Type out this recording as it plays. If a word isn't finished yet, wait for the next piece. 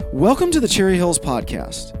Welcome to the Cherry Hills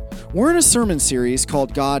Podcast. We're in a sermon series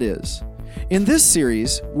called God Is. In this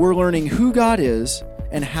series, we're learning who God is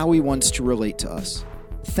and how He wants to relate to us.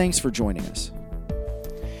 Thanks for joining us.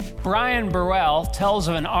 Brian Burrell tells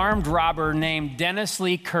of an armed robber named Dennis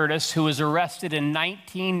Lee Curtis who was arrested in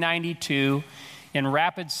 1992 in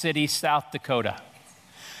Rapid City, South Dakota.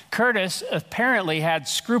 Curtis apparently had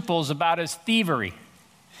scruples about his thievery.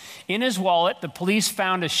 In his wallet, the police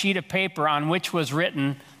found a sheet of paper on which was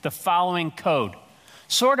written the following code,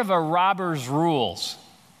 sort of a robber's rules.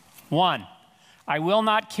 1, I will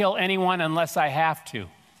not kill anyone unless I have to.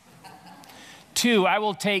 2, I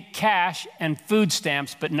will take cash and food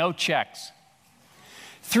stamps, but no checks.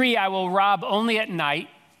 3, I will rob only at night.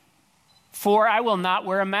 4, I will not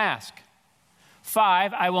wear a mask.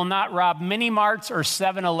 5, I will not rob mini-marts or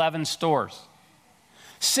 7-Eleven stores.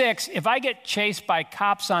 6, if I get chased by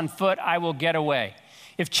cops on foot, I will get away.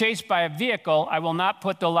 If chased by a vehicle, I will not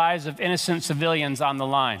put the lives of innocent civilians on the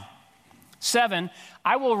line. 7,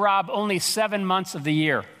 I will rob only 7 months of the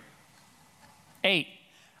year. 8,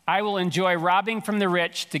 I will enjoy robbing from the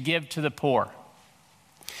rich to give to the poor.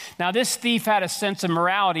 Now, this thief had a sense of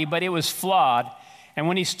morality, but it was flawed. And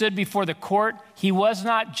when he stood before the court, he was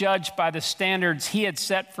not judged by the standards he had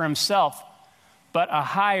set for himself, but a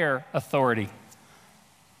higher authority.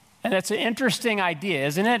 And that's an interesting idea,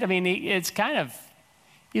 isn't it? I mean, he was kind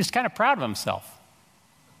of proud of himself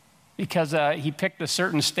because he picked a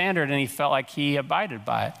certain standard and he felt like he abided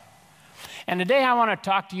by it. And today I want to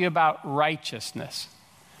talk to you about righteousness.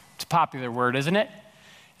 It's a popular word, isn't it?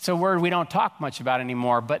 It's a word we don't talk much about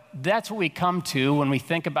anymore, but that's what we come to when we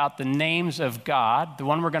think about the names of God. The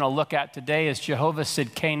one we're going to look at today is Jehovah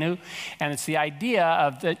Sidkenu, and it's the idea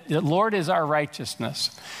of the Lord is our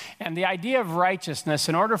righteousness. And the idea of righteousness,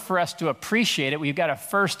 in order for us to appreciate it, we've got to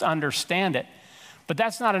first understand it. But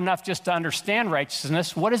that's not enough just to understand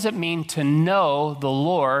righteousness. What does it mean to know the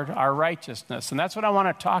Lord, our righteousness? And that's what I want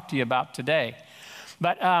to talk to you about today.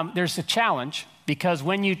 But there's a challenge. Because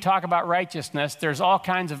when you talk about righteousness, there's all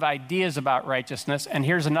kinds of ideas about righteousness. And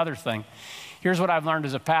here's another thing. Here's what I've learned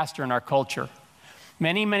as a pastor in our culture.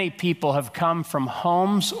 Many, many people have come from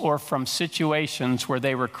homes or from situations where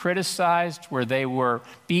they were criticized, where they were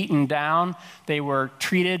beaten down, they were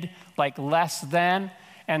treated like less than.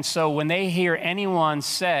 And so when they hear anyone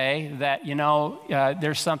say that,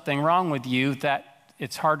 there's something wrong with you, that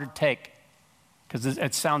it's hard to take. Because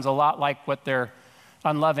it sounds a lot like what their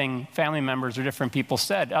unloving family members or different people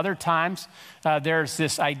said. Other times, there's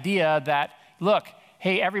this idea that, look,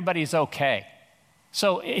 hey, everybody's okay.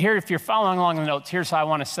 So here, if you're following along the notes, here's how I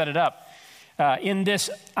want to set it up. In this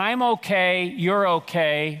I'm okay, you're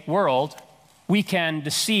okay world, we can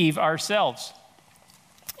deceive ourselves.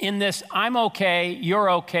 In this I'm okay, you're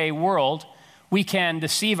okay world, we can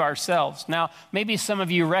deceive ourselves. Now, maybe some of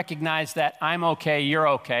you recognize that I'm okay, you're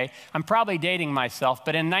okay. I'm probably dating myself,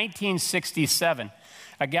 but in 1967,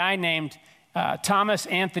 a guy named Thomas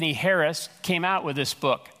Anthony Harris came out with this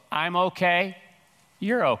book, I'm Okay,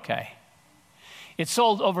 You're Okay. It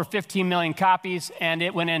sold over 15 million copies, and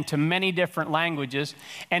it went into many different languages,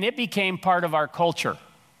 and it became part of our culture.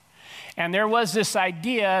 And there was this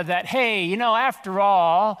idea that, hey, after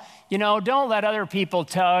all, don't let other people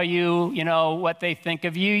tell you, what they think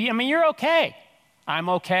of you. I mean, you're okay. I'm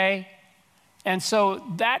okay. And so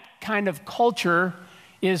that kind of culture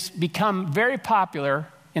is become very popular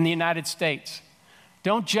in the United States.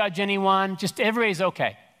 Don't judge anyone, just everybody's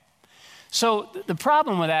okay. So the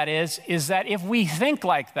problem with that is that if we think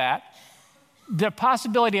like that, the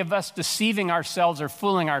possibility of us deceiving ourselves or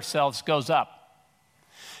fooling ourselves goes up.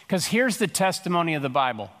 Because here's the testimony of the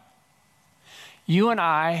Bible. You and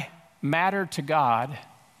I matter to God,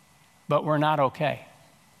 but we're not okay.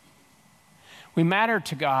 We matter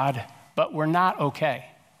to God, but we're not okay.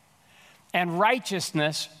 And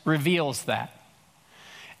righteousness reveals that.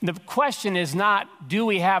 The question is not, do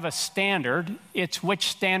we have a standard? It's which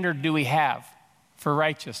standard do we have for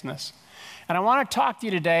righteousness? And I want to talk to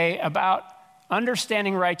you today about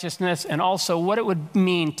understanding righteousness and also what it would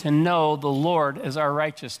mean to know the Lord as our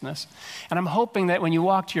righteousness. And I'm hoping that when you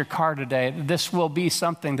walk to your car today, this will be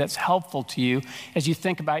something that's helpful to you as you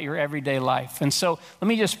think about your everyday life. And so let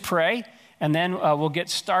me just pray, and then we'll get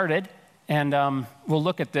started. And we'll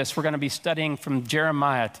look at this. We're going to be studying from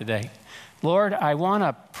Jeremiah today. Lord, I want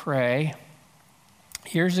to pray.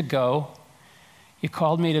 Years ago, you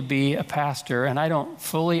called me to be a pastor, and I don't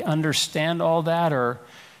fully understand all that,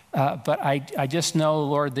 but I just know,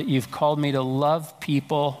 Lord, that you've called me to love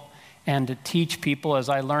people and to teach people as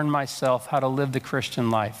I learn myself how to live the Christian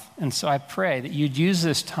life. And so I pray that you'd use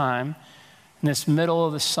this time in this middle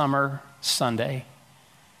of the summer Sunday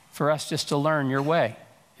for us just to learn your way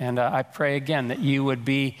And I pray again that you would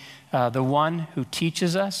be the one who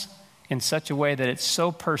teaches us in such a way that it's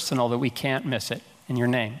so personal that we can't miss it. In your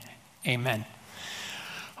name, amen.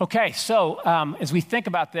 Okay, so as we think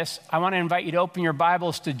about this, I want to invite you to open your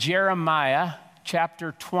Bibles to Jeremiah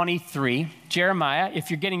chapter 23. Jeremiah, if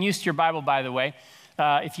you're getting used to your Bible, by the way,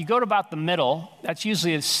 if you go to about the middle, that's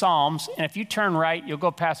usually the Psalms, and if you turn right, you'll go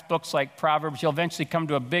past books like Proverbs. You'll eventually come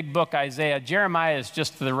to a big book, Isaiah. Jeremiah is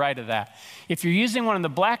just to the right of that. If you're using one of the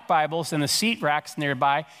black Bibles in the seat racks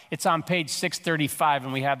nearby, it's on page 635,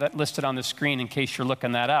 and we have that listed on the screen in case you're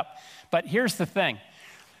looking that up. But here's the thing.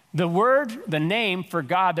 The name for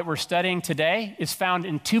God that we're studying today is found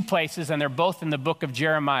in two places, and they're both in the book of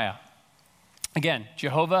Jeremiah. Again,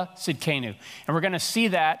 Jehovah Sidkenu. And we're going to see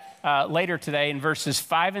that later today in verses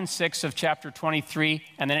 5 and 6 of chapter 23,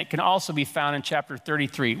 and then it can also be found in chapter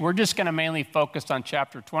 33. We're just going to mainly focus on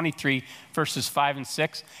chapter 23, verses 5 and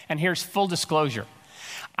 6. And here's full disclosure.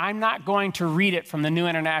 I'm not going to read it from the New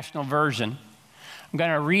International Version. I'm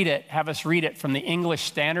going to have us read it from the English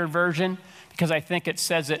Standard Version, because I think it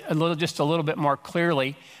says it just a little bit more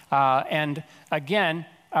clearly. And again,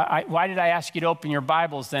 why did I ask you to open your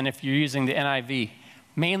Bibles then if you're using the NIV?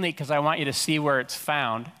 Mainly because I want you to see where it's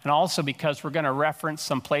found, and also because we're going to reference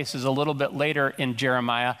some places a little bit later in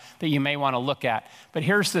Jeremiah that you may want to look at. But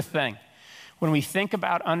here's the thing. When we think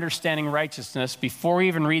about understanding righteousness, before we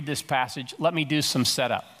even read this passage, let me do some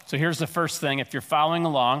setup. So here's the first thing, if you're following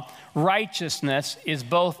along. Righteousness is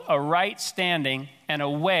both a right standing and a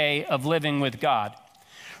way of living with God.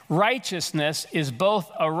 Righteousness is both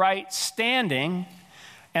a right standing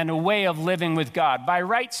and a way of living with God. By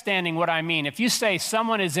right standing, what I mean, if you say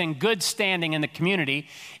someone is in good standing in the community,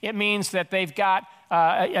 it means that they've got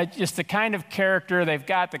just the kind of character, they've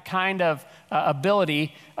got the kind of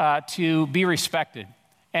ability to be respected,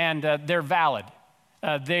 and they're valid,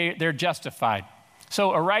 they're justified.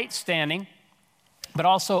 So a right standing, but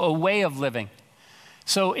also a way of living.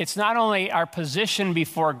 So it's not only our position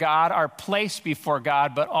before God, our place before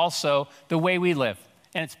God, but also the way we live,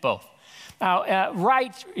 and it's both. Now,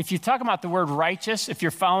 if you talk about the word righteous, if you're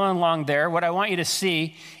following along there, what I want you to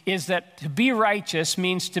see is that to be righteous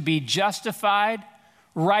means to be justified,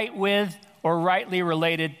 right with, or rightly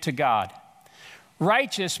related to God.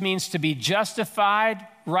 Righteous means to be justified,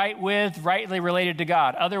 right with, rightly related to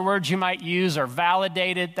God. Other words you might use are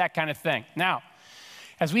validated, that kind of thing. Now,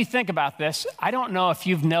 as we think about this, I don't know if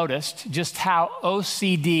you've noticed just how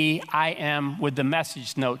OCD I am with the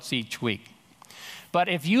message notes each week. But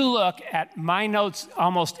if you look at my notes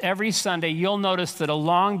almost every Sunday, you'll notice that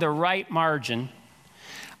along the right margin,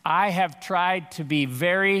 I have tried to be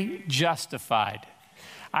very justified.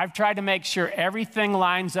 I've tried to make sure everything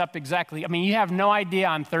lines up exactly. I mean, you have no idea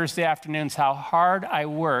on Thursday afternoons how hard I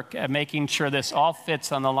work at making sure this all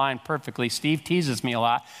fits on the line perfectly. Steve teases me a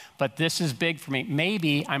lot, but this is big for me.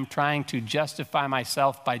 Maybe I'm trying to justify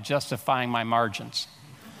myself by justifying my margins.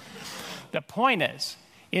 The point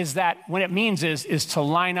is that what it means is to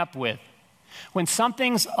line up with. When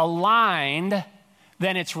something's aligned,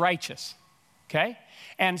 then it's righteous, okay?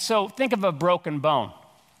 And so think of a broken bone.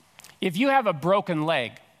 If you have a broken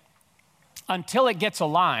leg, until it gets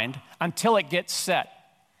aligned, until it gets set,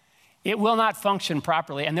 it will not function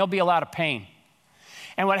properly, and there'll be a lot of pain.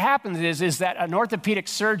 And what happens is that an orthopedic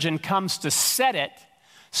surgeon comes to set it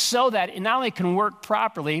so that it not only can work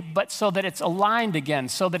properly, but so that it's aligned again,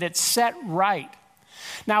 so that it's set right.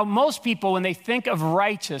 Now, most people, when they think of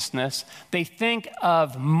righteousness, they think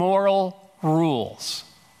of moral rules.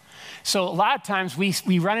 So a lot of times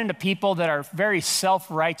we run into people that are very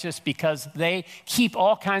self-righteous because they keep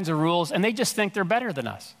all kinds of rules and they just think they're better than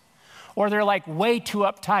us. Or they're like way too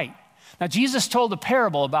uptight. Now, Jesus told a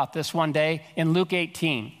parable about this one day in Luke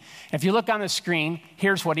 18. If you look on the screen,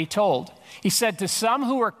 here's what he told. He said, to some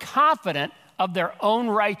who were confident of their own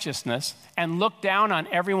righteousness and looked down on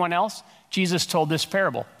everyone else, Jesus told this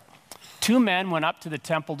parable. 2 men went up to the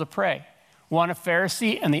temple to pray, one a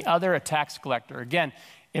Pharisee and the other a tax collector. Again,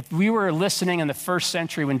 if we were listening in the first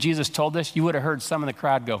century when Jesus told this, you would have heard some of the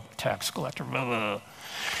crowd go, tax collector, blah, blah.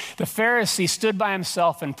 The Pharisee stood by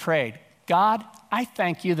himself and prayed, God, I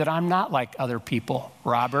thank you that I'm not like other people,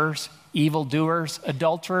 robbers, evildoers,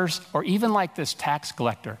 adulterers, or even like this tax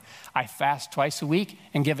collector. I fast twice a week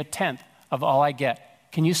and give 1/10 of all I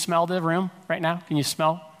get. Can you smell the room right now? Can you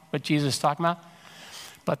smell what Jesus is talking about?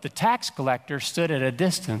 But the tax collector stood at a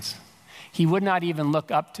distance. He would not even look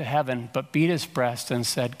up to heaven, but beat his breast and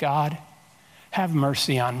said, God, have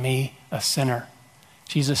mercy on me, a sinner.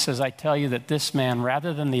 Jesus says, I tell you that this man,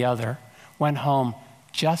 rather than the other, went home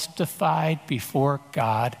justified before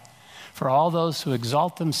God. For all those who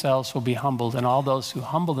exalt themselves will be humbled, and all those who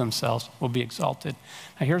humble themselves will be exalted.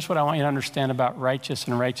 Now, here's what I want you to understand about righteous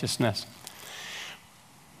and righteousness.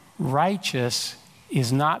 Righteous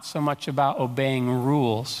is not so much about obeying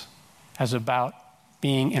rules as about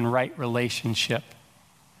being in right relationship.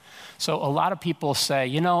 So a lot of people say,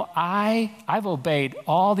 you know, I've obeyed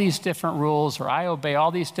all these different rules, or I obey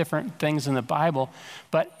all these different things in the Bible,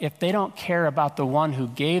 but if they don't care about the one who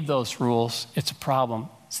gave those rules, it's a problem.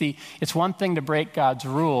 See, it's one thing to break God's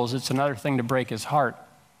rules, it's another thing to break his heart.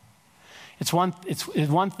 It's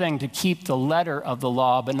one thing to keep the letter of the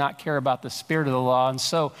law, but not care about the spirit of the law. And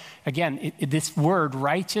so, again, this word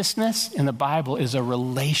righteousness in the Bible is a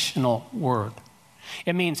relational word.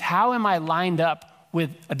 It means, how am I lined up with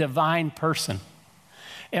a divine person?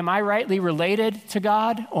 Am I rightly related to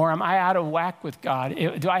God, or am I out of whack with God?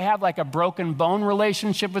 Do I have like a broken bone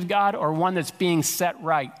relationship with God, or one that's being set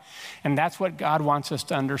right? And that's what God wants us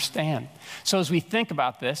to understand. So as we think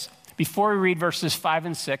about this, before we read verses 5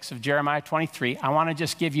 and 6 of Jeremiah 23, I want to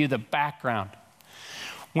just give you the background.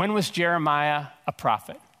 When was Jeremiah a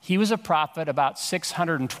prophet? He was a prophet about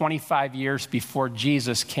 625 years before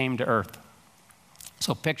Jesus came to earth.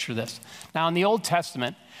 So picture this. Now, in the Old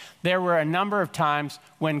Testament, there were a number of times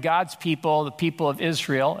when God's people, the people of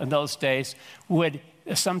Israel in those days, would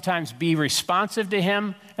sometimes be responsive to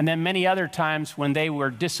him, and then many other times when they were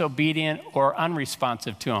disobedient or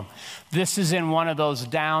unresponsive to him. This is in one of those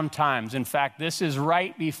down times. In fact, this is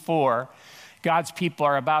right before God's people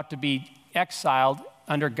are about to be exiled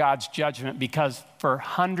under God's judgment, because for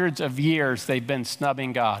hundreds of years they've been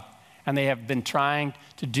snubbing God, and they have been trying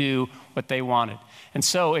to do what they wanted. And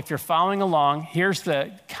so if you're following along, here's the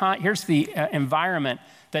environment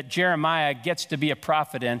that Jeremiah gets to be a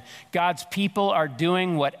prophet in. God's people are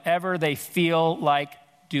doing whatever they feel like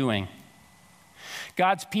doing.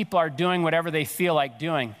 God's people are doing whatever they feel like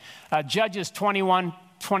doing. Judges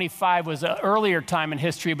 21:25 was an earlier time in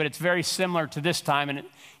history, but it's very similar to this time. And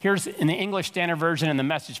here's in the English Standard Version, in the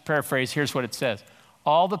Message paraphrase, here's what it says.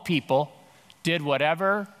 All the people did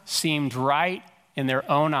whatever seemed right in their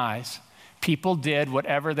own eyes. People did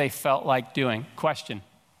whatever they felt like doing. Question: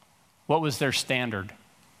 what was their standard?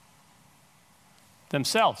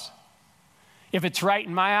 Themselves. If it's right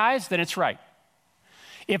in my eyes, then it's right.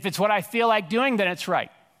 If it's what I feel like doing, then it's right.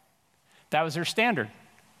 That was their standard.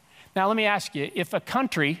 Now let me ask you, if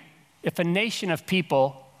a nation of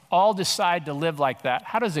people all decide to live like that,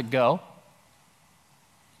 how does it go?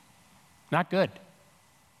 Not good.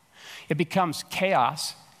 It becomes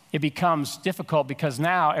chaos. It becomes difficult, because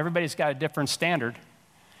now everybody's got a different standard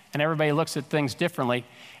and everybody looks at things differently.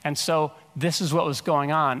 And so this is what was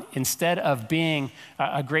going on. Instead of being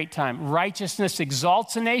a great time, righteousness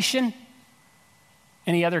exalts a nation.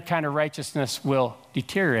 Any other kind of righteousness will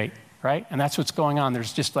deteriorate, right? And that's what's going on.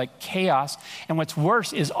 There's just like chaos. And what's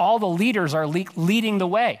worse is all the leaders are leading the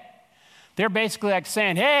way. They're basically like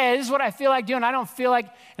saying, hey, this is what I feel like doing. I don't feel like.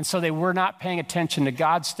 And so they were not paying attention to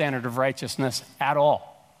God's standard of righteousness at all.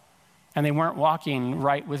 And they weren't walking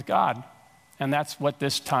right with God. And that's what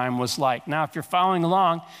this time was like. Now, if you're following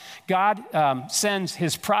along, God sends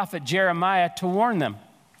his prophet Jeremiah to warn them.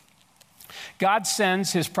 God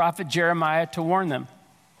sends his prophet Jeremiah to warn them.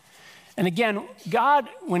 And again,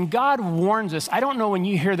 when God warns us, I don't know when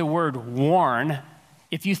you hear the word warn,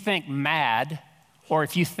 if you think mad or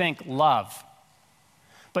if you think love.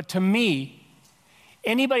 But to me,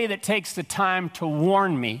 anybody that takes the time to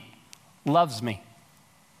warn me loves me.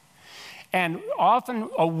 And often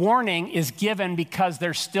a warning is given because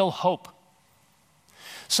there's still hope.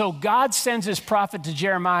 So God sends his prophet to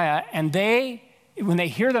Jeremiah, and when they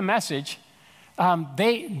hear the message,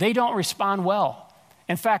 they don't respond well.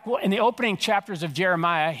 In fact, in the opening chapters of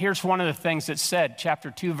Jeremiah, here's one of the things that's said, chapter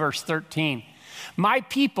 2, verse 13. My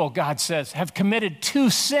people, God says, have committed 2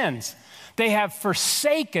 sins. They have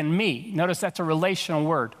forsaken me. Notice that's a relational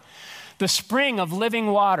word. The spring of living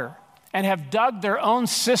water, and have dug their own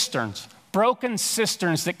cisterns, broken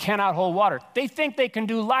cisterns that cannot hold water. They think they can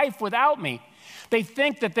do life without me. They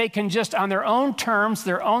think that they can just, on their own terms,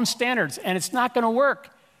 their own standards, and it's not going to work.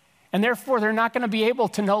 And therefore, they're not going to be able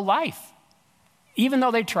to know life, even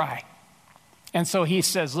though they try. And so he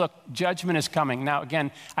says, look, judgment is coming. Now,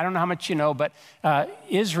 again, I don't know how much you know, but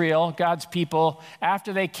Israel, God's people,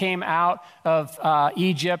 after they came out of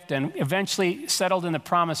Egypt and eventually settled in the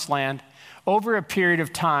promised land, over a period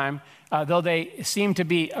of time, though they seem to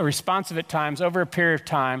be responsive at times, over a period of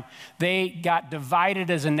time, they got divided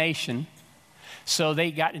as a nation. So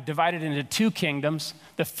they got divided into 2 kingdoms.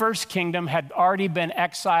 The first kingdom had already been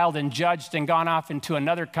exiled and judged and gone off into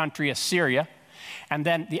another country, Assyria. And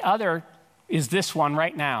then the other is this one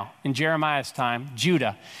right now in Jeremiah's time,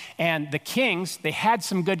 Judah. And the kings, they had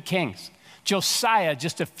some good kings. Josiah,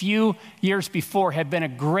 just a few years before, had been a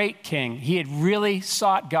great king. He had really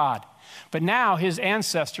sought God. But now his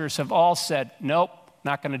ancestors have all said, nope,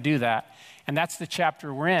 not going to do that. And that's the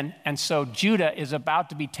chapter we're in. And so Judah is about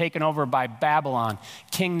to be taken over by Babylon,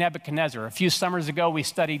 King Nebuchadnezzar. A few summers ago, we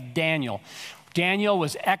studied Daniel. Daniel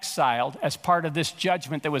was exiled as part of this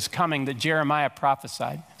judgment that was coming that Jeremiah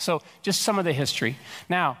prophesied. So just some of the history.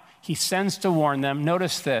 Now, he sends to warn them.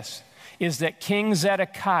 Notice this, is that King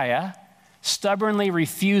Zedekiah stubbornly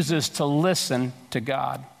refuses to listen to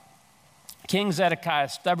God. King Zedekiah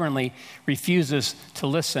stubbornly refuses to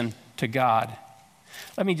listen to God.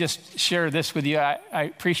 Let me just share this with you. I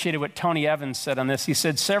appreciated what Tony Evans said on this. He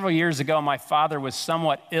said, several years ago, my father was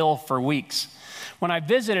somewhat ill for weeks. When I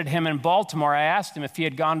visited him in Baltimore, I asked him if he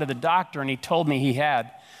had gone to the doctor, and he told me he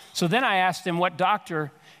had. So then I asked him what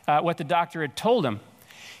the doctor had told him.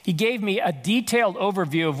 He gave me a detailed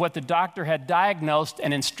overview of what the doctor had diagnosed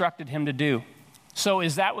and instructed him to do. So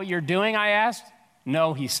is that what you're doing, I asked?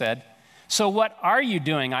 No, he said. So what are you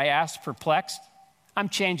doing, I asked, perplexed. I'm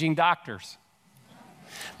changing doctors.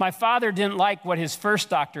 My father didn't like what his first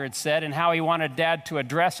doctor had said and how he wanted Dad to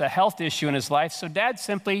address a health issue in his life, so Dad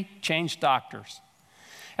simply changed doctors.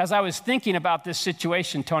 As I was thinking about this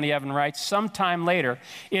situation, Tony Evans writes, sometime later,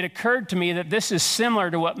 it occurred to me that this is similar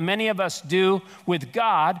to what many of us do with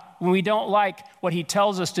God when we don't like what he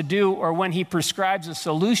tells us to do or when he prescribes a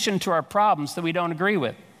solution to our problems that we don't agree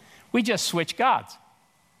with. We just switch gods.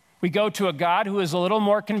 We go to a God who is a little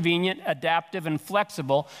more convenient, adaptive, and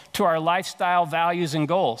flexible to our lifestyle, values, and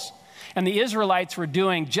goals. And the Israelites were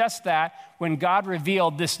doing just that when God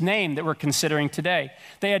revealed this name that we're considering today.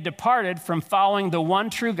 They had departed from following the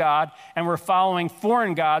one true God and were following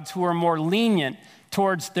foreign gods who were more lenient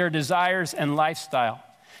towards their desires and lifestyle.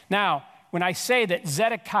 Now, when I say that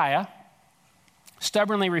Zedekiah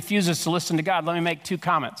stubbornly refuses to listen to God, let me make two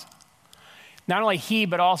comments. Not only he,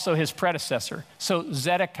 but also his predecessor. So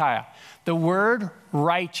Zedekiah, the word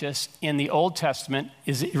righteous in the Old Testament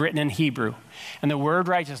is written in Hebrew. And the word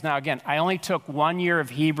righteous, now again, I only took 1 year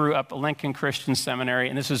of Hebrew up at Lincoln Christian Seminary,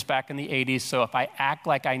 and this was back in the 80s, so if I act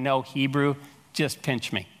like I know Hebrew, just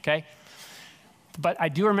pinch me, okay? But I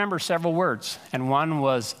do remember several words, and one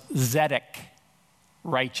was Zedek,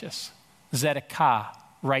 righteous. Zedekiah,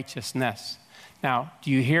 righteousness. Now,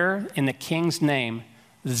 do you hear in the king's name,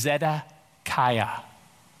 Zedekiah?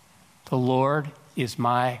 The Lord is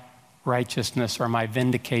my righteousness, or my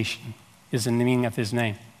vindication is the meaning of his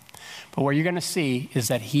name. But what you're going to see is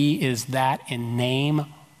that he is that in name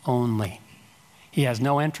only. He has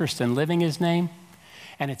no interest in living his name,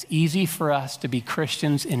 and it's easy for us to be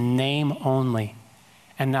Christians in name only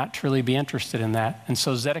and not truly be interested in that. And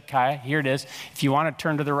so Zedekiah, here it is. If you want to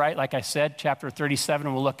turn to the right, like I said, chapter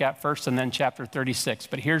 37 we'll look at first, and then chapter 36.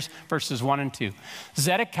 But here's verses 1 and 2.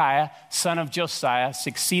 Zedekiah, son of Josiah,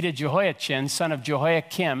 succeeded Jehoiachin, son of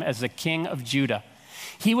Jehoiakim, as the king of Judah.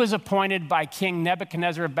 He was appointed by King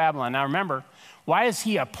Nebuchadnezzar of Babylon. Now remember, why is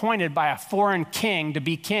he appointed by a foreign king to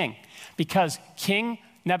be king? Because King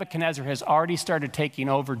Nebuchadnezzar has already started taking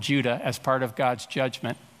over Judah as part of God's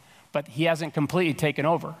judgment, but he hasn't completely taken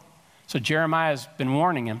over. So Jeremiah has been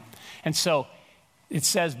warning him. And so it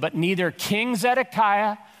says, but neither King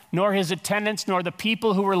Zedekiah nor his attendants nor the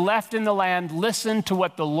people who were left in the land listened to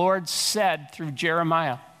what the Lord said through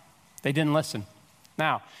Jeremiah. They didn't listen.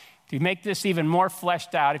 Now, to make this even more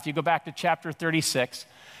fleshed out, if you go back to chapter 36,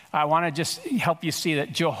 I want to just help you see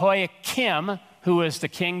that Jehoiakim, who was the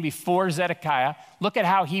king before Zedekiah, look at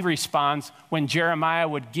how he responds when Jeremiah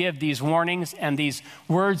would give these warnings and these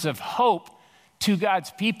words of hope to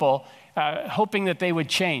God's people, hoping that they would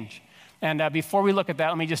change. And before we look at that,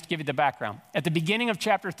 let me just give you the background. At the beginning of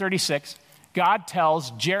chapter 36, God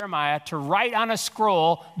tells Jeremiah to write on a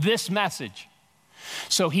scroll this message.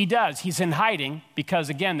 So he does. He's in hiding because,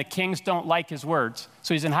 again, the kings don't like his words.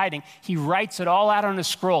 So he's in hiding. He writes it all out on a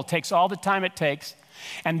scroll, takes all the time it takes,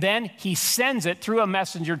 and then he sends it through a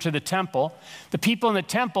messenger to the temple. The people in the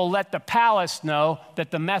temple let the palace know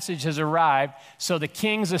that the message has arrived, so the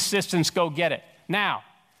king's assistants go get it. Now,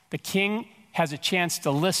 the king has a chance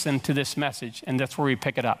to listen to this message, and that's where we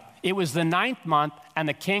pick it up. It was the 9th month, and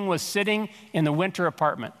the king was sitting in the winter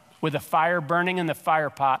apartment with a fire burning in the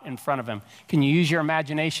fire pot in front of him. Can you use your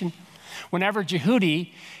imagination? Whenever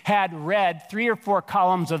Jehudi had read 3 or 4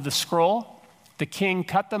 columns of the scroll, the king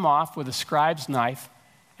cut them off with a scribe's knife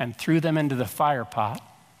and threw them into the fire pot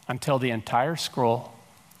until the entire scroll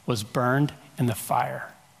was burned in the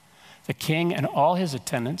fire. The king and all his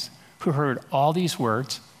attendants, who heard all these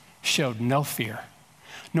words, showed no fear.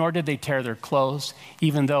 nor did they tear their clothes,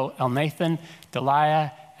 even though Elnathan,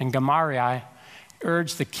 Delaiah, and Gemariah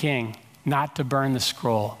urged the king not to burn the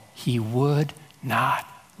scroll. He would not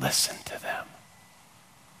listen to them.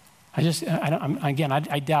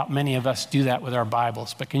 I doubt many of us do that with our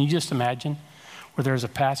Bibles, but can you just imagine where there's a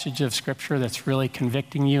passage of Scripture that's really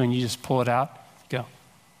convicting you and you just pull it out, go,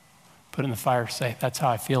 put it in the fire, say, that's how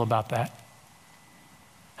I feel about that.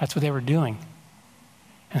 That's what they were doing.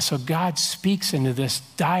 And so God speaks into this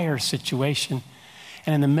dire situation,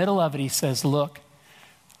 and in the middle of it, he says, look,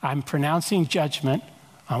 I'm pronouncing judgment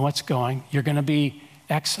on what's going. You're going to be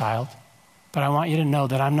exiled, but I want you to know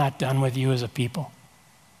that I'm not done with you as a people.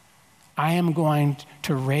 I am going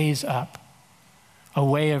to raise up a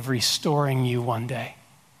way of restoring you one day.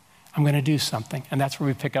 I'm going to do something. And that's where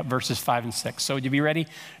we pick up verses 5 and 6. So would you be ready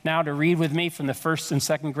now to read with me from the first and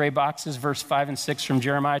second gray boxes, verse 5 and 6 from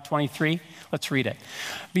Jeremiah 23? Let's read it.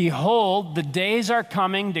 Behold, the days are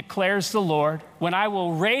coming, declares the Lord, when I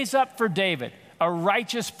will raise up for David a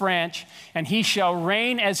righteous branch, and he shall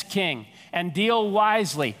reign as king and deal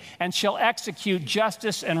wisely and shall execute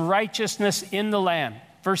justice and righteousness in the land.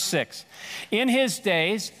 Verse 6, in his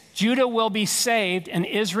days, Judah will be saved and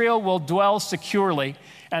Israel will dwell securely.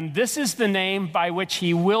 And this is the name by which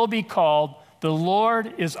he will be called. The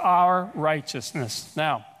Lord is our righteousness.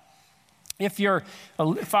 Now, if you're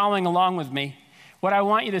following along with me, what I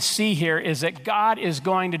want you to see here is that God is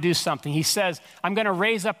going to do something. He says, I'm going to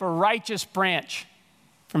raise up a righteous branch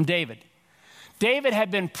from David. David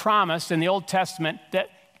had been promised in the Old Testament that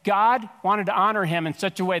God wanted to honor him in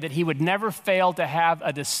such a way that he would never fail to have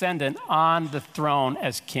a descendant on the throne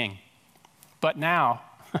as king. But now,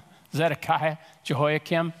 Zedekiah,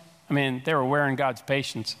 Jehoiakim, they were wearing God's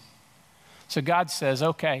patience. So God says,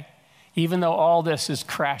 okay, even though all this is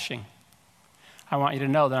crashing, I want you to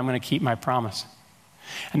know that I'm going to keep my promise.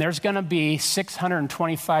 And there's going to be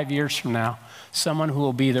 625 years from now, someone who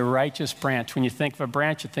will be the righteous branch. When you think of a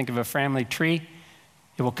branch, you think of a family tree.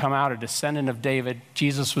 It will come out a descendant of David.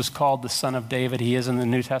 Jesus was called the Son of David. He is in the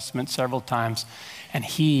New Testament several times. And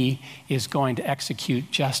he is going to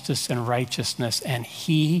execute justice and righteousness. And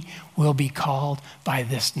he will be called by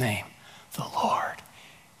this name. The Lord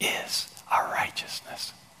is our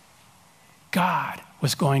righteousness. God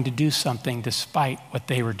was going to do something despite what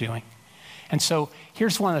they were doing. And so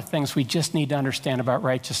here's one of the things we just need to understand about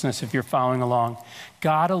righteousness if you're following along.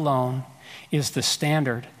 God alone is the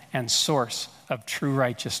standard and source of true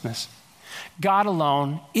righteousness. God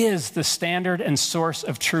alone is the standard and source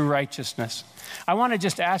of true righteousness. I want to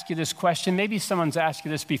just ask you this question. Maybe someone's asked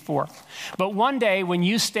you this before. But one day when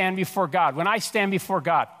you stand before God, when I stand before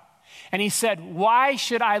God, and he said, why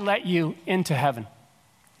should I let you into heaven?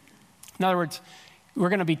 In other words, we're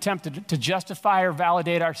going to be tempted to justify or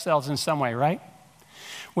validate ourselves in some way, right?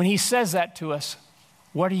 When he says that to us,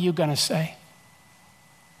 what are you going to say?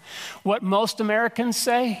 What most Americans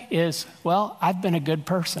say is, well, I've been a good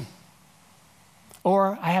person.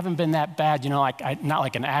 Or I haven't been that bad, not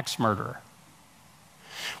like an axe murderer.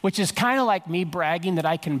 Which is kind of like me bragging that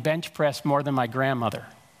I can bench press more than my grandmother.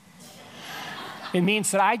 It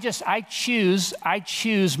means that I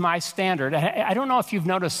choose my standard. I don't know if you've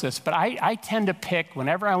noticed this, but I tend to pick,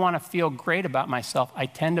 whenever I want to feel great about myself, I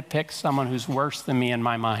tend to pick someone who's worse than me in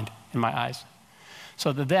my mind, in my eyes.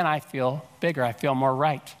 So that then I feel bigger, I feel more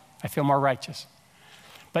right, I feel more righteous.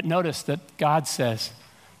 But notice that God says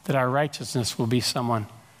that our righteousness will be someone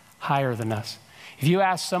higher than us. If you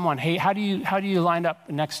ask someone, hey, how do you line up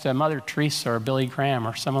next to Mother Teresa or Billy Graham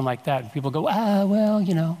or someone like that? And people go,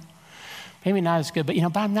 maybe not as good, but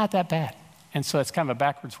I'm not that bad. And so it's kind of a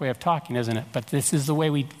backwards way of talking, isn't it? But this is the way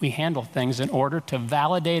we handle things in order to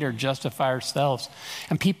validate or justify ourselves.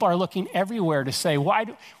 And people are looking everywhere to say, why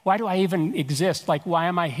do I even exist? Like, why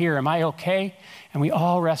am I here? Am I okay? And we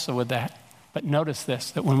all wrestle with that. But notice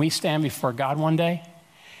this, that when we stand before God one day,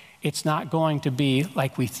 it's not going to be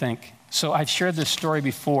like we think. So I've shared this story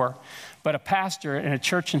before, but a pastor in a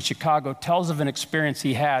church in Chicago tells of an experience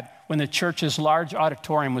he had when the church's large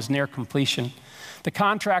auditorium was near completion. The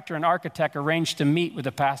contractor and architect arranged to meet with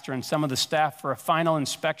the pastor and some of the staff for a final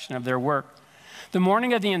inspection of their work. The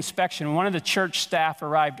morning of the inspection, one of the church staff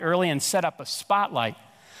arrived early and set up a spotlight,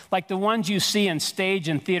 like the ones you see in stage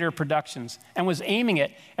and theater productions, and was aiming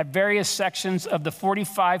it at various sections of the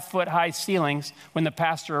 45-foot-high ceilings when the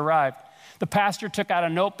pastor arrived. The pastor took out a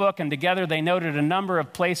notebook, and together they noted a number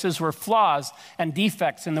of places where flaws and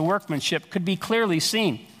defects in the workmanship could be clearly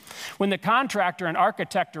seen. When the contractor and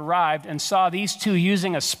architect arrived and saw these two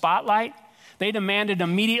using a spotlight, they demanded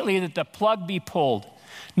immediately that the plug be pulled.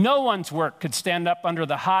 No one's work could stand up under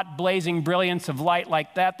the hot, blazing brilliance of light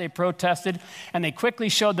like that, they protested, and they quickly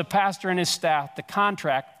showed the pastor and his staff the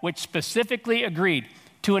contract, which specifically agreed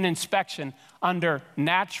to an inspection under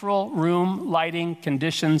natural room lighting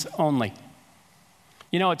conditions only.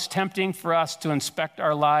 You know, it's tempting for us to inspect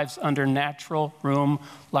our lives under natural room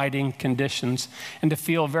lighting conditions and to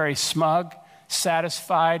feel very smug,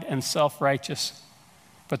 satisfied, and self-righteous.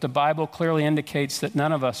 But the Bible clearly indicates that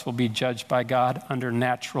none of us will be judged by God under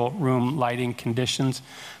natural room lighting conditions,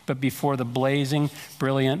 but before the blazing,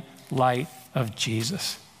 brilliant light of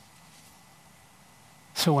Jesus.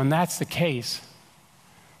 So when that's the case,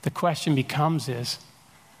 the question becomes is,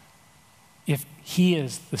 if he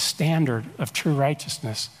is the standard of true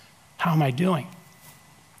righteousness, how am I doing?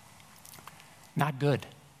 Not good.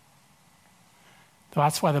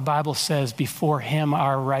 That's why the Bible says, before him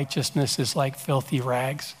our righteousness is like filthy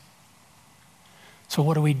rags. So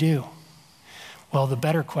what do we do? Well, the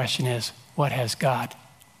better question is, what has God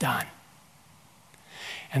done?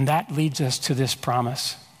 And that leads us to this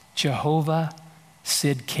promise, Jehovah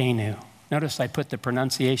Sidkenu. Notice I put the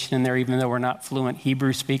pronunciation in there even though we're not fluent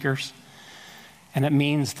Hebrew speakers. And it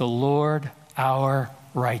means the Lord our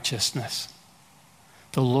righteousness.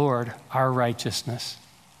 The Lord our righteousness.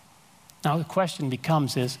 Now the question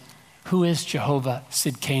becomes is, who is Jehovah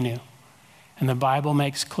Sidkenu? And the Bible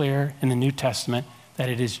makes clear in the New Testament that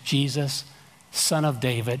it is Jesus, Son of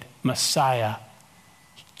David, Messiah.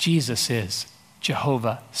 Jesus is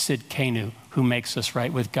Jehovah Sidkenu, who makes us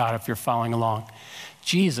right with God, if you're following along.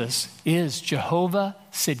 Jesus is Jehovah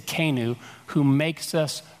Sidkenu, who makes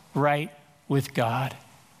us right with God.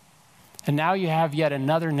 And now you have yet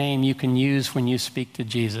another name you can use when you speak to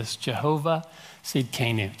Jesus, Jehovah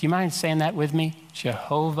Sidkenu. Do you mind saying that with me?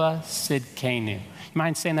 Jehovah Sidkenu. You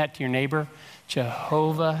mind saying that to your neighbor?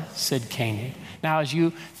 Jehovah Sidkenu. Now, as you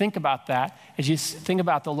think about that, as you think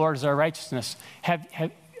about the Lord as our righteousness,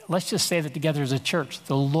 let's just say that together as a church.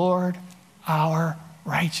 The Lord our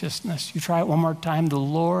righteousness. You try it one more time. The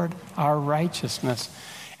Lord our righteousness.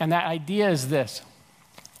 And that idea is this,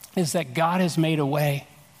 is that God has made a way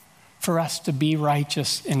for us to be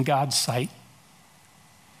righteous in God's sight.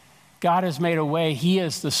 God has made a way. He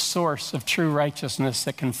is the source of true righteousness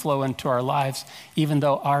that can flow into our lives, even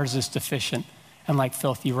though ours is deficient and like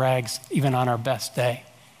filthy rags, even on our best day,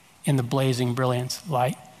 in the blazing brilliance of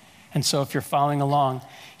light. And so if you're following along,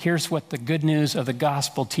 here's what the good news of the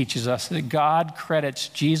gospel teaches us, that God credits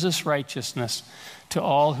Jesus' righteousness to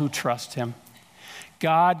all who trust him.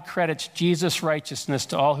 God credits Jesus' righteousness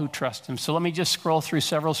to all who trust him. So let me just scroll through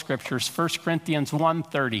several scriptures. 1 Corinthians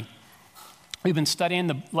 1:30. We've been studying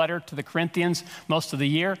the letter to the Corinthians most of the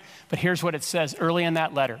year, but here's what it says early in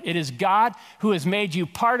that letter. It is God who has made you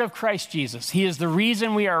part of Christ Jesus. He is the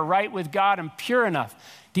reason we are right with God and pure enough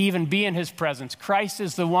to even be in his presence. Christ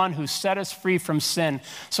is the one who set us free from sin.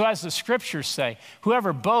 So as the scriptures say,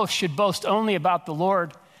 whoever boasts should boast only about the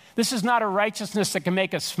Lord. This is not a righteousness that can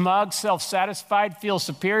make us smug, self-satisfied, feel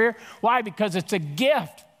superior. Why? Because it's a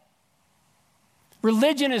gift.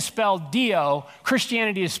 Religion is spelled D-O.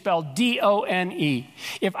 Christianity is spelled D-O-N-E.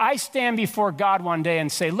 If I stand before God one day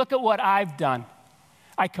and say, look at what I've done,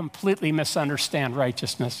 I completely misunderstand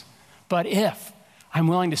righteousness. But if I'm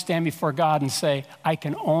willing to stand before God and say, I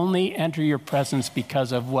can only enter your presence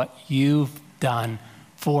because of what you've done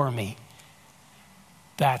for me,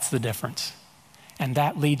 that's the difference. And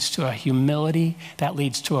that leads to a humility, that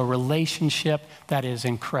leads to a relationship that is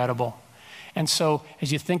incredible. And so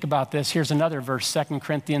as you think about this, here's another verse, 2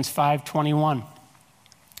 Corinthians 5:21.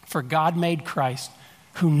 For God made Christ,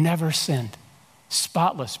 who never sinned,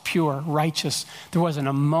 spotless, pure, righteous. There wasn't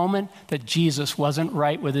a moment that Jesus wasn't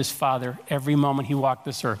right with his Father every moment he walked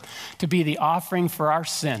this earth, to be the offering for our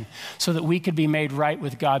sin so that we could be made right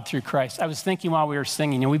with God through Christ. I was thinking while we were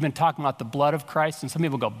singing, we've been talking about the blood of Christ, and some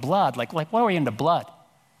people go, blood? Like why are we into blood?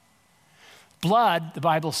 Blood, the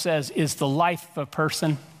Bible says, is the life of a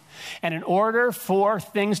person. And in order for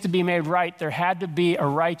things to be made right, there had to be a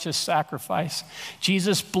righteous sacrifice.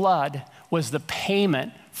 Jesus' blood was the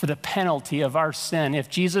payment for the penalty of our sin. If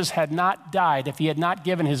Jesus had not died, if he had not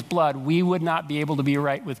given his blood, we would not be able to be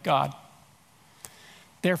right with God.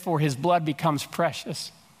 Therefore, his blood becomes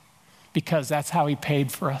precious because that's how he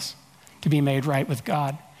paid for us to be made right with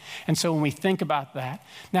God. And so when we think about that,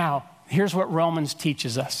 now, here's what Romans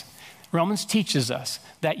teaches us. Romans teaches us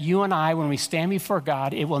that you and I, when we stand before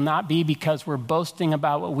God, it will not be because we're boasting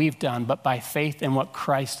about what we've done, but by faith in what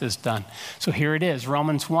Christ has done. So here it is,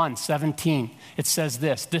 Romans 1:17. It says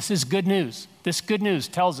this is good news. This good news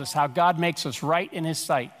tells us how God makes us right in his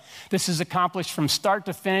sight. This is accomplished from start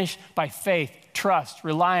to finish by faith trust,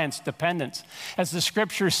 reliance, dependence. As the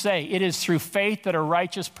scriptures say, it is through faith that a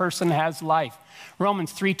righteous person has life.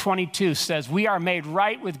 Romans 3:22 says, we are made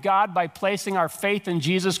right with God by placing our faith in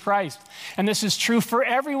Jesus Christ. And this is true for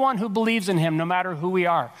everyone who believes in him, no matter who we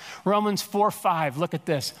are. Romans 4:5, look at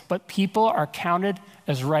this. But people are counted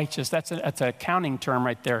as righteous. That's an accounting term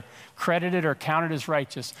right there. Credited or counted as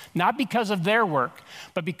righteous. Not because of their work,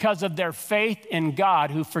 but because of their faith in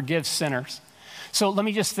God who forgives sinners. So let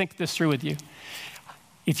me just think this through with you.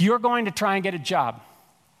 If you're going to try and get a job,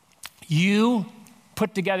 you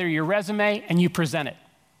put together your resume and you present it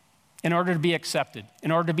in order to be accepted,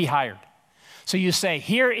 in order to be hired. So you say,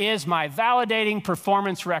 here is my validating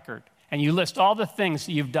performance record, and you list all the things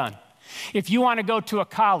that you've done. If you want to go to a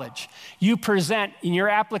college, you present in your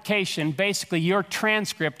application basically your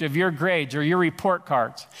transcript of your grades or your report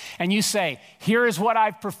cards, and you say, here is what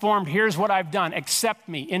I've performed, here's what I've done, accept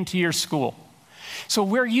me into your school. So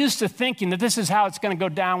we're used to thinking that this is how it's going to go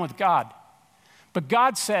down with God. But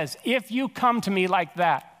God says, if you come to me like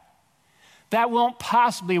that, that won't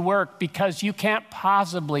possibly work because you can't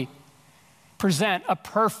possibly present a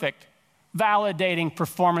perfect, validating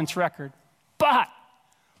performance record. But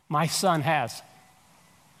my son has.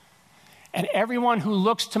 And everyone who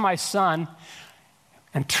looks to my son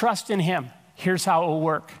and trusts in him, here's how it will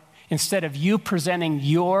work. Instead of you presenting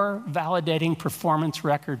your validating performance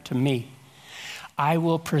record to me, I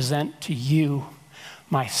will present to you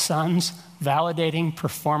my son's validating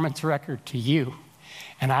performance record to you.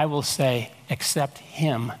 And I will say, accept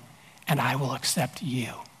him, and I will accept you.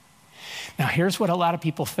 Now, here's what a lot of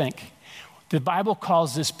people think. The Bible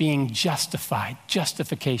calls this being justified,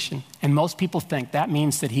 justification. And most people think that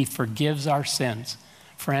means that he forgives our sins.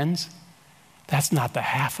 Friends, that's not the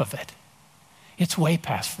half of it. It's way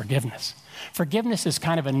past forgiveness. Forgiveness is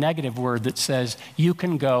kind of a negative word that says, you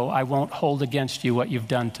can go, I won't hold against you what you've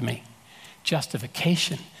done to me.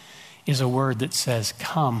 Justification is a word that says,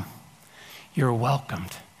 come, you're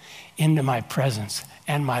welcomed into my presence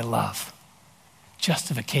and my love.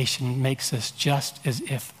 Justification makes us just as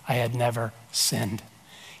if I had never sinned.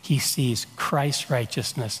 He sees Christ's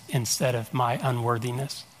righteousness instead of my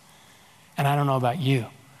unworthiness. And I don't know about you,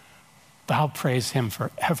 but I'll praise him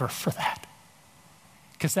forever for that.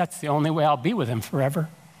 Because that's the only way I'll be with him forever,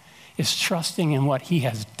 is trusting in what he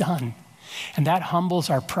has done. And that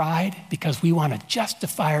humbles our pride because we want to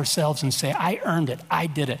justify ourselves and say, I earned it, I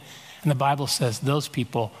did it. And the Bible says those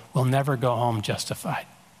people will never go home justified.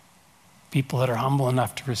 People that are humble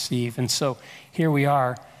enough to receive. And so here we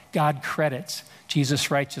are. God credits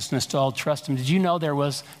Jesus' righteousness to all trust him. Did you know there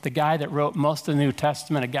was the guy that wrote most of the New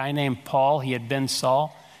Testament, a guy named Paul? He had been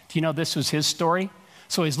Saul. Do you know this was his story?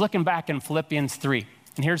 So he's looking back in Philippians 3.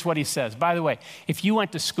 And here's what he says. By the way, if you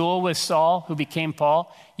went to school with Saul, who became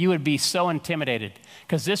Paul, you would be so intimidated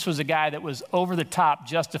because this was a guy that was over the top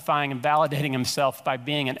justifying and validating himself by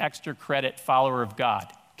being an extra credit follower of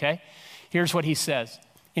God, okay? Here's what he says.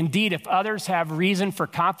 Indeed, if others have reason for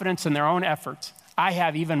confidence in their own efforts, I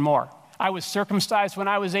have even more. I was circumcised when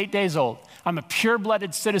I was 8 days old. I'm a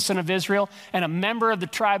pure-blooded citizen of Israel and a member of the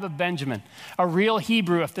tribe of Benjamin, a real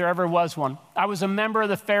Hebrew if there ever was one. I was a member of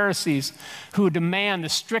the Pharisees who demand the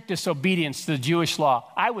strictest obedience to the Jewish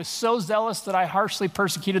law. I was so zealous that I harshly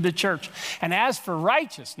persecuted the church. And as for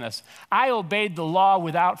righteousness, I obeyed the law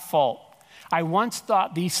without fault. I once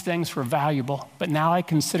thought these things were valuable, but now I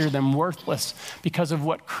consider them worthless because of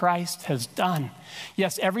what Christ has done.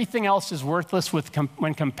 Yes, everything else is worthless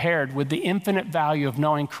when compared with the infinite value of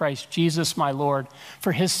knowing Christ Jesus, my Lord.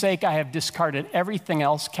 For his sake, I have discarded everything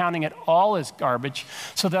else, counting it all as garbage,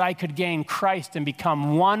 so that I could gain Christ and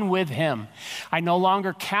become one with him. I no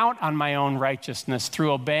longer count on my own righteousness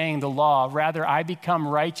through obeying the law. Rather, I become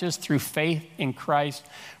righteous through faith in Christ.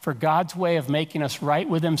 For God's way of making us right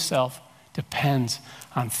with himself depends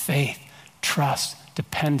on faith, trust,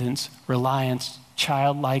 dependence, reliance,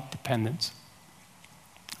 childlike dependence.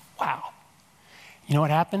 Wow. You know what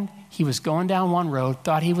happened? He was going down one road,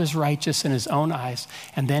 thought he was righteous in his own eyes,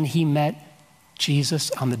 and then he met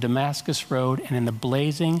Jesus on the Damascus road, and in the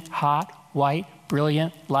blazing, hot, white,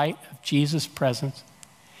 brilliant light of Jesus' presence,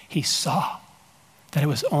 he saw that it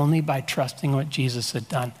was only by trusting what Jesus had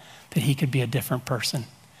done that he could be a different person.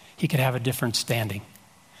 He could have a different standing.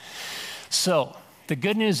 So the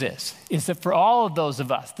good news is that for all of those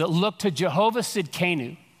of us that look to Jehovah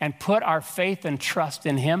Sidkenu and put our faith and trust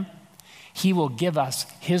in him, he will give us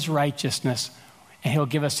his righteousness and he'll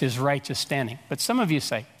give us his righteous standing. But some of you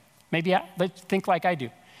say, let's think like I do.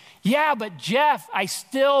 Yeah, but Jeff, I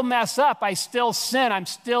still mess up. I still sin. I'm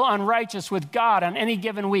still unrighteous with God on any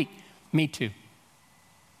given week. Me too.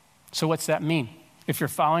 So what's that mean? If you're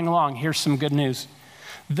following along, here's some good news.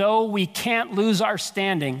 Though we can't lose our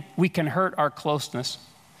standing, we can hurt our closeness.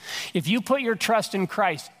 If you put your trust in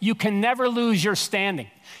Christ, you can never lose your standing.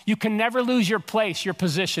 You can never lose your place, your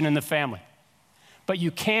position in the family. But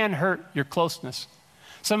you can hurt your closeness.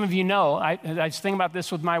 Some of you know, I was thinking about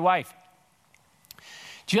this with my wife.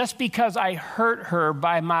 Just because I hurt her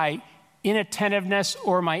by my inattentiveness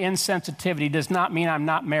or my insensitivity does not mean I'm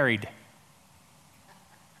not married.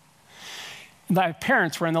 My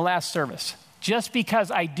parents were in the last service. Just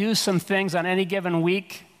because I do some things on any given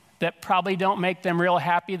week that probably don't make them real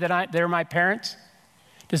happy that they're my parents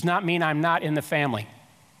does not mean I'm not in the family.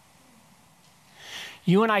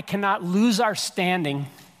 You and I cannot lose our standing,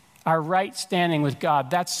 our right standing with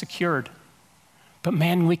God. That's secured. But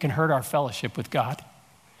man, we can hurt our fellowship with God.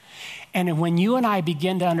 And when you and I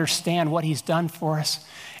begin to understand what he's done for us,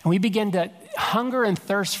 and we begin to hunger and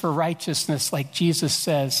thirst for righteousness, like Jesus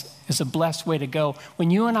says, is a blessed way to go.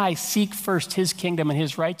 When you and I seek first his kingdom and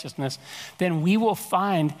his righteousness, then we will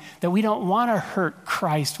find that we don't want to hurt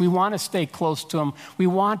Christ. We want to stay close to him. We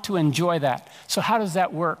want to enjoy that. So how does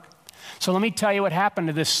that work? So let me tell you what happened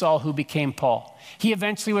to this Saul who became Paul. He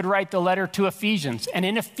eventually would write the letter to Ephesians. And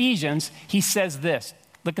in Ephesians, he says this.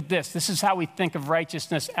 Look at this. This is how we think of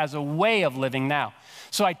righteousness as a way of living now.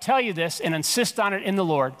 So I tell you this and insist on it in the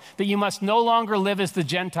Lord, that you must no longer live as the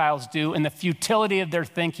Gentiles do in the futility of their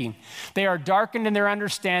thinking. They are darkened in their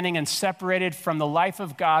understanding and separated from the life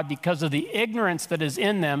of God because of the ignorance that is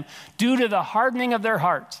in them due to the hardening of their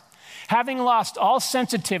hearts. Having lost all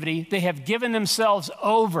sensitivity, they have given themselves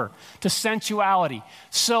over to sensuality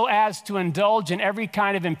so as to indulge in every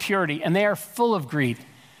kind of impurity, and they are full of greed.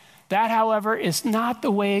 That, however, is not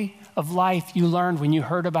the way of life you learned when you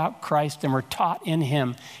heard about Christ and were taught in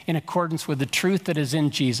him in accordance with the truth that is in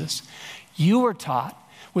Jesus. You were taught,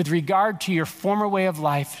 with regard to your former way of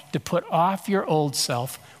life, to put off your old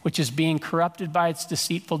self, which is being corrupted by its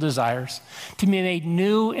deceitful desires, to be made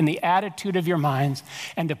new in the attitude of your minds,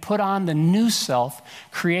 and to put on the new self,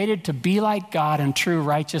 created to be like God in true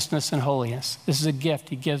righteousness and holiness. This is a gift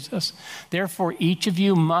he gives us. Therefore, each of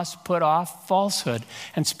you must put off falsehood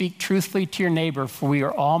and speak truthfully to your neighbor, for we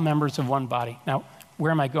are all members of one body. Now,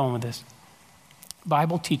 where am I going with this? The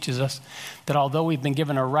Bible teaches us that although we've been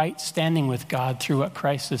given a right standing with God through what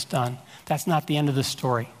Christ has done, that's not the end of the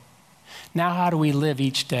story. Now, how do we live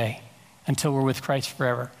each day until we're with Christ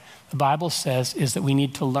forever? The Bible says is that we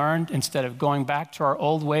need to learn, instead of going back to our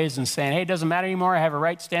old ways and saying, hey, it doesn't matter anymore, I have a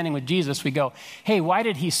right standing with Jesus. We go, hey, why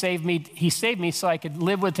did he save me? He saved me so I could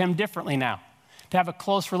live with him differently now, to have a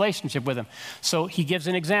close relationship with him. So he gives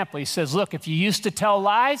an example. He says, look, if you used to tell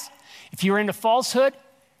lies, if you were into falsehood,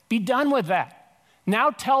 be done with that.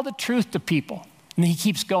 Now tell the truth to people. And then he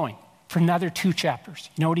keeps going for another 2 chapters.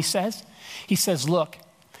 You know what he says? He says, look,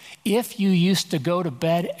 if you used to go to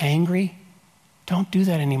bed angry, don't do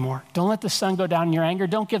that anymore. Don't let the sun go down in your anger.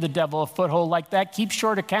 Don't give the devil a foothold like that. Keep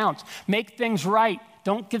short accounts. Make things right.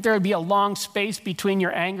 Don't get there to be a long space between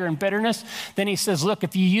your anger and bitterness. Then he says, look,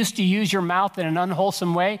 if you used to use your mouth in an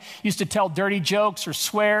unwholesome way, used to tell dirty jokes or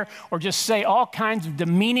swear or just say all kinds of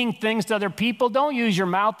demeaning things to other people, don't use your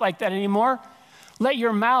mouth like that anymore. Let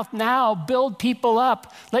your mouth now build people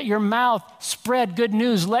up. Let your mouth spread good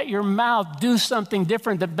news. Let your mouth do something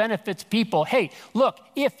different that benefits people. Hey, look,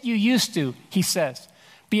 if you used to, he says,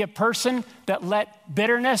 be a person that let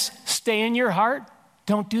bitterness stay in your heart,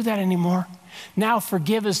 don't do that anymore. Now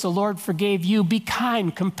forgive as the Lord forgave you. Be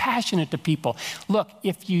kind, compassionate to people. Look,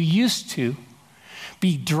 if you used to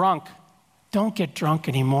be drunk, don't get drunk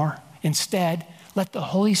anymore. Instead, let the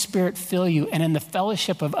Holy Spirit fill you, and in the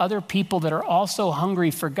fellowship of other people that are also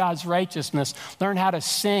hungry for God's righteousness, learn how to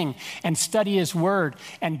sing and study his word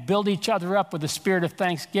and build each other up with a spirit of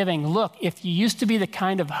thanksgiving. Look, if you used to be the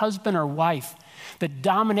kind of husband or wife that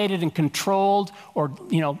dominated and controlled or,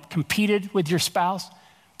 competed with your spouse,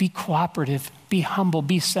 be cooperative, be humble,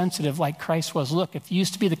 be sensitive like Christ was. Look, if you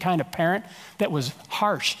used to be the kind of parent that was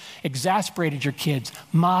harsh, exasperated your kids,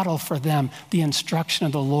 model for them the instruction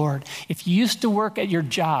of the Lord. If you used to work at your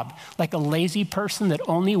job like a lazy person that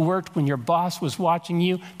only worked when your boss was watching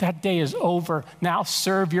you, that day is over. Now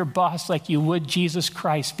serve your boss like you would Jesus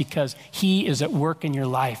Christ, because he is at work in your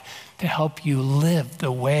life to help you live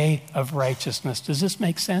the way of righteousness. Does this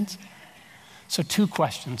make sense? So 2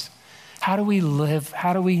 questions. How do we live?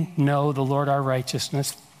 How do we know the Lord our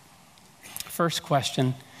righteousness? First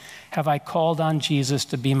question, have I called on Jesus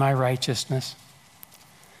to be my righteousness?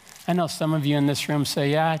 I know some of you in this room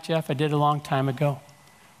say, yeah, Jeff, I did a long time ago.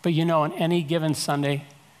 But on any given Sunday,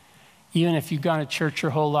 even if you've gone to church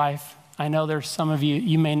your whole life, I know there's some of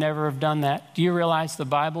you may never have done that. Do you realize the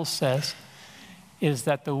Bible says is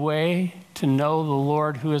that the way to know the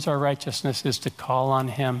Lord who is our righteousness is to call on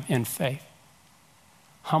him in faith.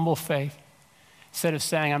 Humble faith. Instead of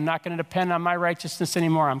saying, I'm not going to depend on my righteousness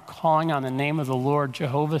anymore, I'm calling on the name of the Lord,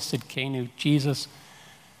 Jehovah Sidkenu, Jesus.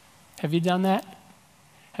 Have you done that?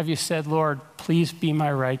 Have you said, Lord, please be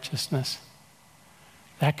my righteousness?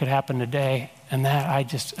 That could happen today, and that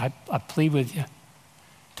I plead with you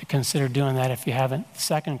to consider doing that if you haven't. The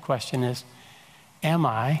second question is, am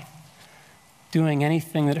I doing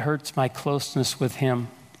anything that hurts my closeness with him?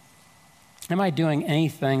 Am I doing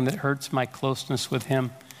anything that hurts my closeness with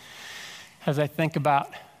him? As I think about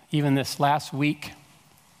even this last week,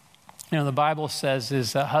 the Bible says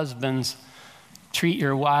is husbands, treat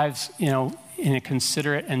your wives, in a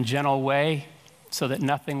considerate and gentle way so that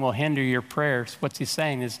nothing will hinder your prayers. What's he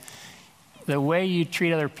saying is the way you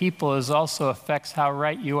treat other people also affects how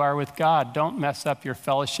right you are with God. Don't mess up your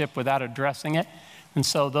fellowship without addressing it. And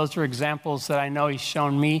so those are examples that I know he's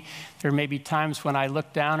shown me. There may be times when I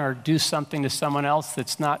look down or do something to someone else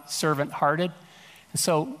that's not servant-hearted. And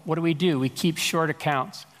so what do? We keep short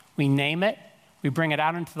accounts. We name it. We bring it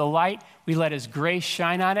out into the light. We let his grace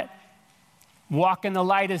shine on it. Walk in the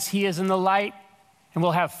light as he is in the light, and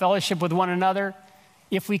we'll have fellowship with one another.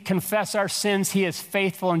 If we confess our sins, he is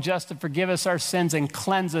faithful and just to forgive us our sins and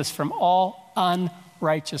cleanse us from all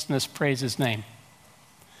unrighteousness. Praise his name.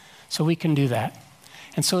 So we can do that.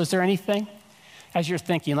 And so is there anything? As you're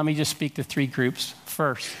thinking, let me just speak to three groups.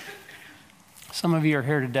 First, some of you are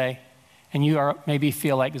here today, and you maybe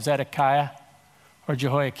feel like Zedekiah or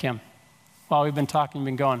Jehoiakim. While we've been talking, you've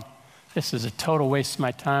been going, this is a total waste of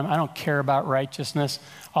my time. I don't care about righteousness.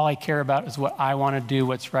 All I care about is what I want to do,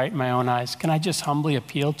 what's right in my own eyes. Can I just humbly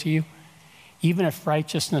appeal to you? Even if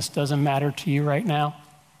righteousness doesn't matter to you right now,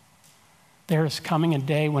 there is coming a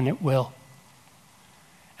day when it will.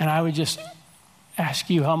 And I would just ask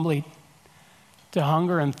you humbly to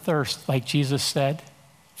hunger and thirst, like Jesus said,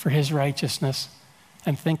 for his righteousness.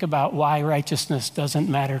 And think about why righteousness doesn't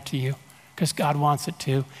matter to you. Because God wants it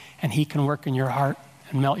to, and he can work in your heart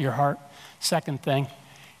and melt your heart. Second thing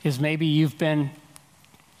is maybe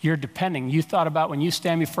you're depending. You thought about when you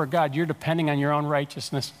stand before God, you're depending on your own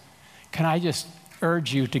righteousness. Can I just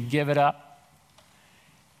urge you to give it up?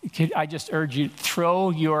 I just urge you, throw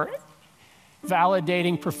your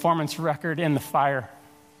validating performance record in the fire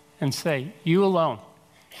and say, you alone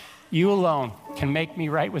can make me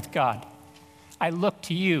right with God. I look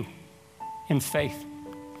to you in faith.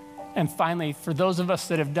 And finally, for those of us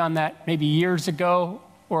that have done that maybe years ago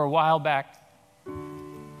or a while back,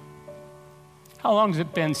 how long has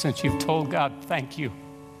it been since you've told God, thank you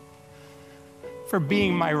for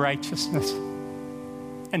being my righteousness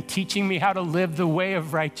and teaching me how to live the way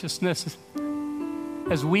of righteousness?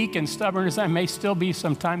 As weak and stubborn as I may still be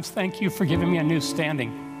sometimes, thank you for giving me a new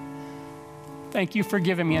standing. Thank you for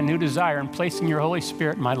giving me a new desire and placing your Holy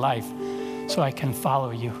Spirit in my life so I can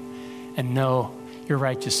follow you and know your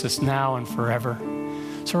righteousness now and forever.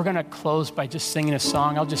 So we're going to close by just singing a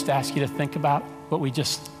song. I'll just ask you to think about what we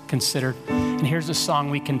just considered. And here's a song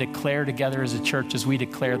we can declare together as a church as we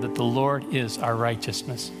declare that the Lord is our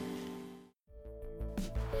righteousness.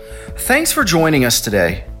 Thanks for joining us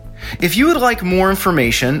today. If you would like more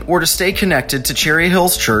information or to stay connected to Cherry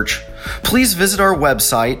Hills Church, please visit our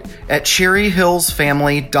website at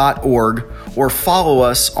cherryhillsfamily.org or follow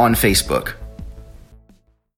us on Facebook.